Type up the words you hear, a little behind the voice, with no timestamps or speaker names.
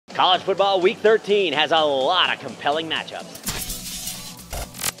College football week 13 has a lot of compelling matchups.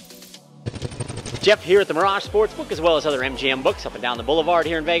 Jeff here at the Mirage Sportsbook, as well as other MGM books up and down the boulevard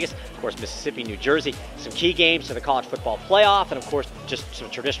here in Vegas. Of course, Mississippi, New Jersey, some key games to the college football playoff, and of course, just some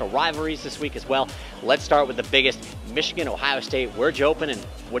traditional rivalries this week as well. Let's start with the biggest, Michigan, Ohio State. Where'd you open, and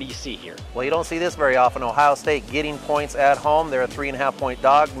what do you see here? Well, you don't see this very often. Ohio State getting points at home. They're a 3.5-point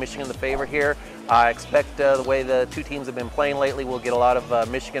dog. Michigan the favorite here. I expect the way the two teams have been playing lately, we'll get a lot of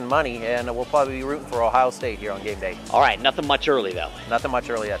Michigan money, and we'll probably be rooting for Ohio State here on game day. All right, nothing much early, though. Nothing much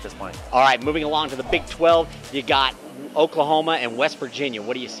early at this point. All right, moving along to the Big 12, you got Oklahoma and West Virginia.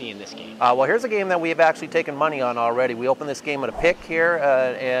 What do you see in this game? Well, here's a game that we've actually taken money on already. We opened this game at a pick here,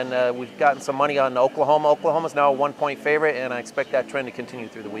 and we've gotten some money on Oklahoma. Oklahoma's now a 1-point favorite, and I expect that trend to continue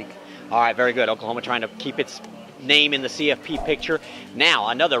through the week. All right, very good. Oklahoma trying to keep its name in the CFP picture. Now,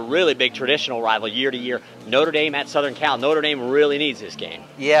 another really big traditional rival year to year, Notre Dame at Southern Cal. Notre Dame really needs this game.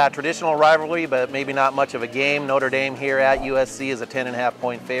 Yeah, traditional rivalry, but maybe not much of a game. Notre Dame here at USC is a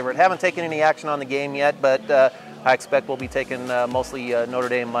 10.5-point favorite. Haven't taken any action on the game yet, but I expect we'll be taking mostly Notre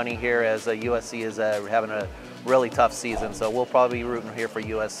Dame money here, as USC is having a really tough season, so we'll probably be rooting here for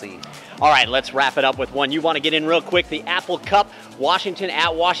USC. All right, let's wrap it up with one you want to get in real quick, the Apple Cup, Washington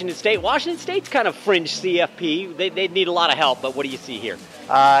at Washington State. Washington State's kind of fringe CFP. They need a lot of help, but what do you see here?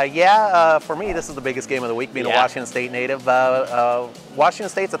 For me, this is the biggest game of the week, being a Washington State native. Washington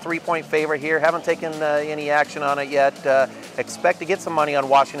State's a 3-point favorite here. Haven't taken any action on it yet. Expect to get some money on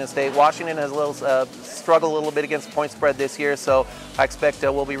Washington State. Washington has struggled a little bit against point spread this year, so I expect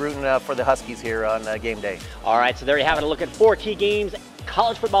we'll be rooting for the Huskies here on game day. All right, so there you have it. A look at 4 key games,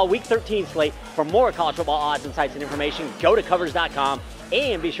 college football week 13 slate. For more college football odds, insights, and information, go to covers.com,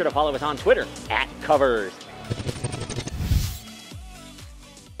 and be sure to follow us on Twitter @Covers.